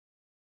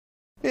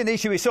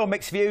Nisha, we saw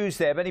mixed views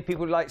there. Many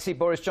people would like to see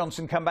Boris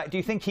Johnson come back. Do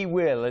you think he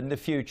will in the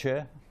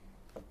future?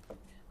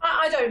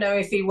 I don't know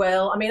if he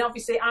will. I mean,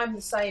 obviously, I'm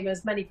the same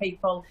as many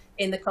people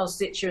in the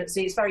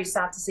constituency. It's very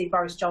sad to see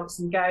Boris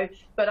Johnson go,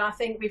 but I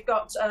think we've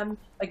got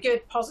a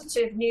good,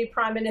 positive new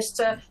Prime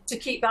Minister to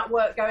keep that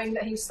work going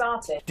that he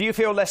started. Do you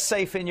feel less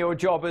safe in your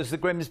job as the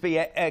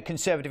Grimsby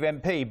Conservative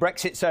MP?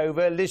 Brexit's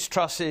over. Liz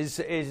Truss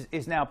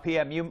is now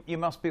PM. You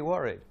must be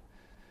worried.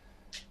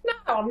 No,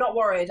 I'm not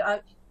worried.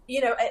 You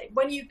know,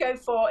 when you go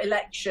for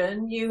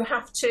election, you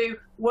have to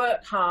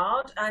work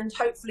hard, and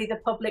hopefully the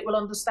public will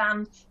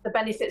understand the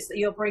benefits that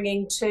you're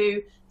bringing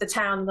to the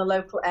town and the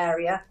local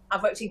area.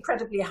 I've worked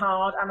incredibly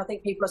hard, and I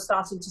think people are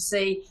starting to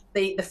see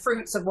the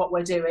fruits of what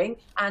we're doing,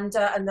 and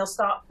they'll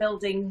start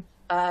building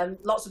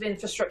lots of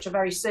infrastructure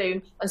very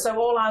soon. And so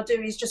all I'll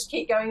do is just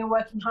keep going and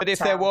working hard. But if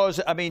there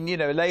was, I mean, you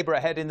know, Labour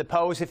ahead in the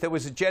polls, if there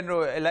was a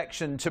general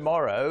election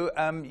tomorrow,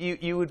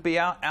 you would be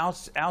out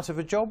of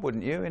a job,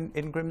 wouldn't you,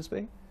 in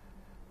Grimsby?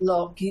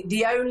 Look,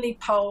 the only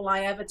poll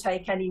I ever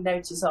take any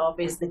notice of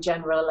is the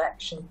general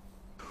election.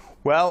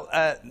 Well,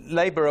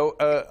 Labour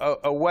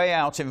are way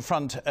out in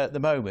front at the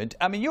moment.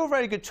 I mean, you're a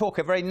very good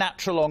talker, very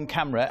natural on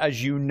camera,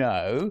 as you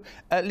know.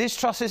 Liz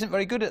Truss isn't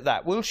very good at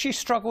that. Will she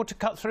struggle to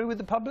cut through with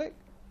the public?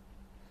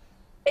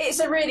 It's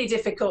a really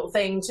difficult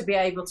thing to be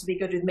able to be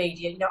good with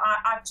media. You know,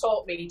 I've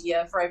taught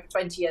media for over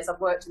 20 years.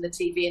 I've worked in the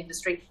TV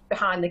industry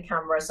behind the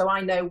camera, so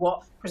I know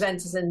what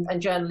presenters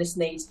and journalists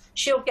need.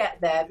 She'll get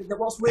there, but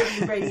what's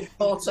really, really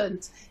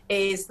important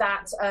is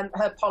that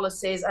her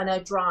policies and her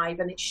drive,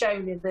 and it's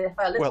shown in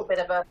her little bit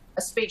of a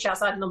speech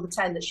outside number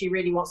 10 that she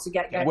really wants to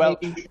get going. Well,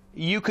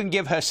 you can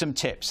give her some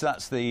tips.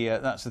 That's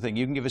the thing.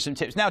 You can give her some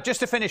tips. Now,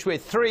 just to finish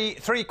with,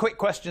 three quick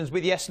questions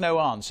with yes/no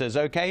answers,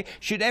 OK?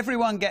 Should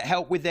everyone get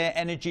help with their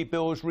energy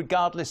bills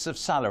regardless of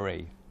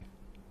salary?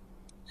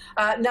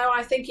 No,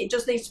 I think it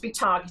just needs to be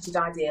targeted,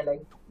 ideally.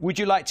 Would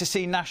you like to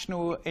see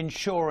national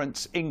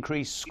insurance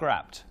increase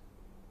scrapped?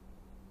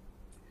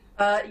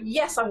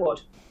 Yes, I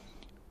would.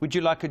 Would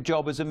you like a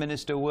job as a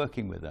minister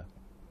working with her?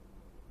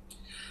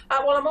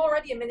 Well, I'm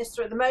already a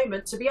minister at the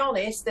moment. To be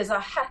honest, there's a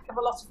heck of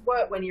a lot of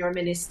work when you're a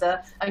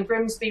minister, and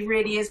Grimsby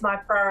really is my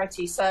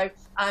priority. So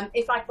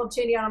if I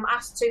continue and I'm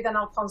asked to, then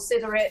I'll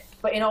consider it.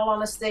 But in all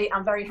honesty,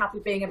 I'm very happy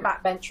being a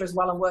backbencher as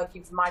well and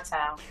working for my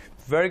town.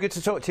 Very good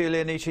to talk to you,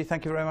 Leah Nishi.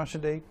 Thank you very much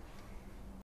indeed.